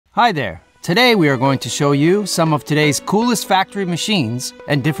Hi there. Today we are going to show you some of today's coolest factory machines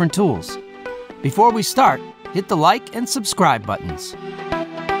and different tools. Before we start, hit the like and subscribe buttons.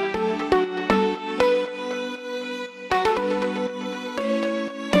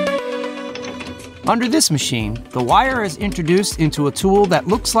 Under this machine, the wire is introduced into a tool that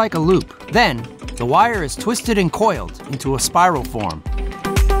looks like a loop. Then, the wire is twisted and coiled into a spiral form.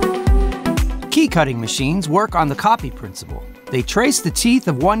 Key cutting machines work on the copy principle. They trace the teeth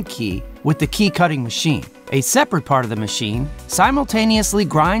of one key with the key cutting machine. A separate part of the machine simultaneously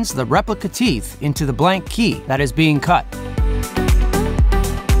grinds the replica teeth into the blank key that is being cut.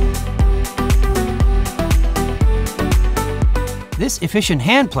 This efficient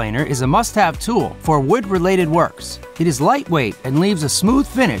hand planer is a must-have tool for wood-related works. It is lightweight and leaves a smooth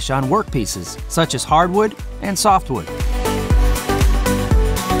finish on workpieces such as hardwood and softwood.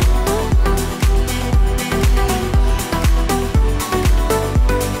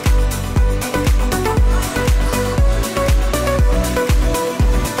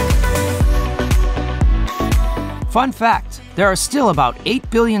 Fun fact, there are still about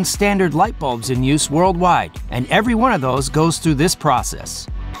 8 billion standard light bulbs in use worldwide, and every one of those goes through this process.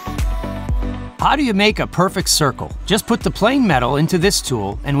 How do you make a perfect circle? Just put the plain metal into this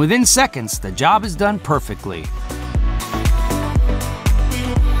tool, and within seconds, the job is done perfectly.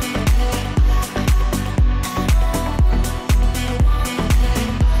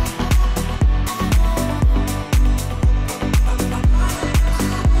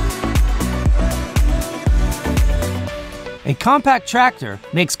 A compact tractor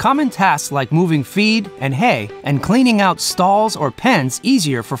makes common tasks like moving feed and hay and cleaning out stalls or pens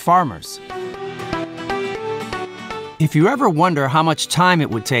easier for farmers. If you ever wonder how much time it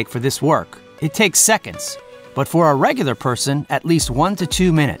would take for this work, it takes seconds, but for a regular person, at least 1 to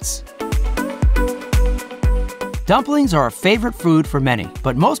 2 minutes. Dumplings are a favorite food for many,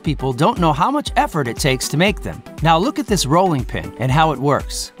 but most people don't know how much effort it takes to make them. Now look at this rolling pin and how it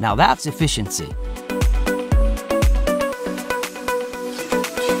works. Now that's efficiency.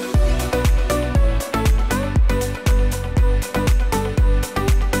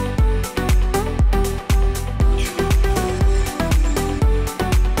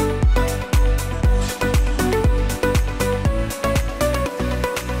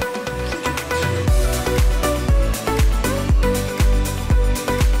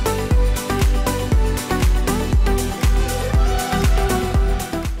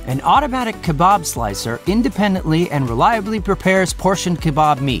 An automatic kebab slicer independently and reliably prepares portioned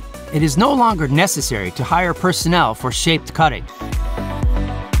kebab meat. It is no longer necessary to hire personnel for shaped cutting.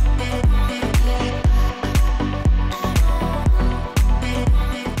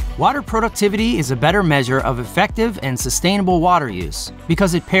 Water productivity is a better measure of effective and sustainable water use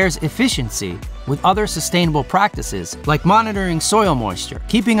because it pairs efficiency with other sustainable practices like monitoring soil moisture,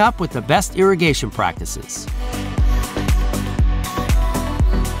 keeping up with the best irrigation practices.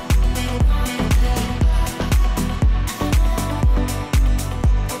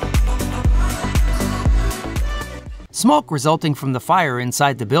 Smoke resulting from the fire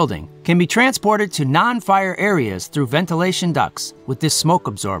inside the building can be transported to non-fire areas through ventilation ducts with this smoke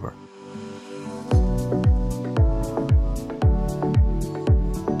absorber.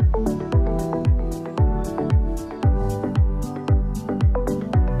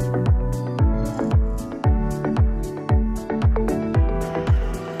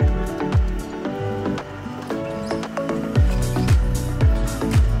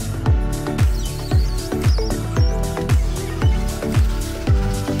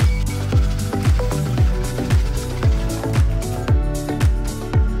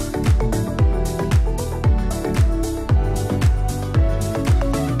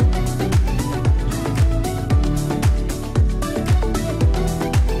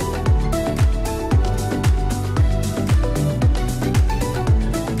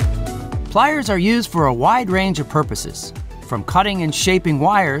 Pliers are used for a wide range of purposes, from cutting and shaping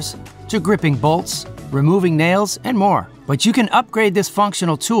wires to gripping bolts, removing nails, and more. But you can upgrade this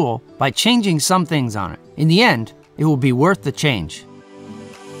functional tool by changing some things on it. In the end, it will be worth the change.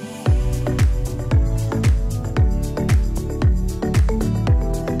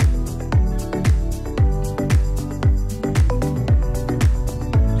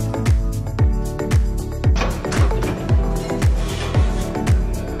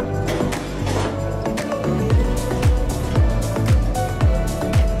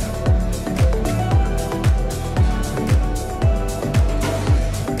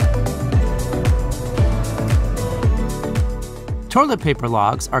 Toilet paper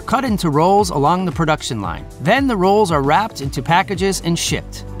logs are cut into rolls along the production line. Then the rolls are wrapped into packages and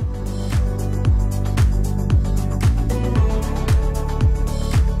shipped.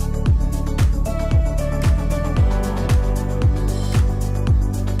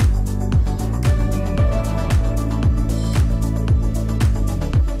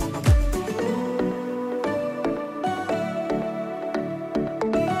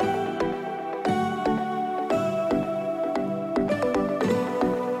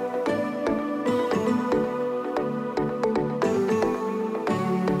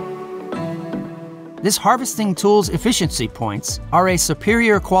 This harvesting tool's efficiency points are a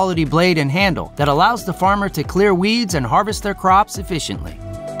superior quality blade and handle that allows the farmer to clear weeds and harvest their crops efficiently.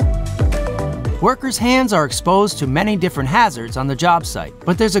 Workers' hands are exposed to many different hazards on the job site,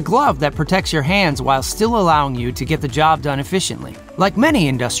 but there's a glove that protects your hands while still allowing you to get the job done efficiently. Like many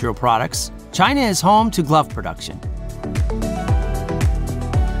industrial products, China is home to glove production.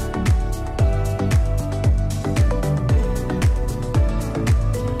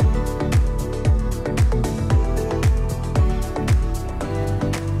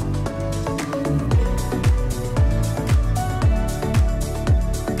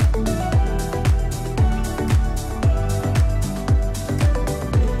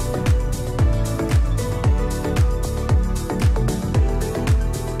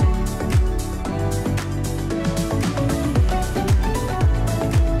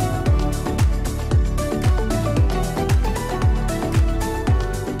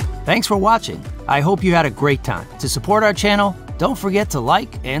 Thanks for watching. I hope you had a great time. To support our channel, don't forget to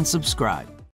like and subscribe.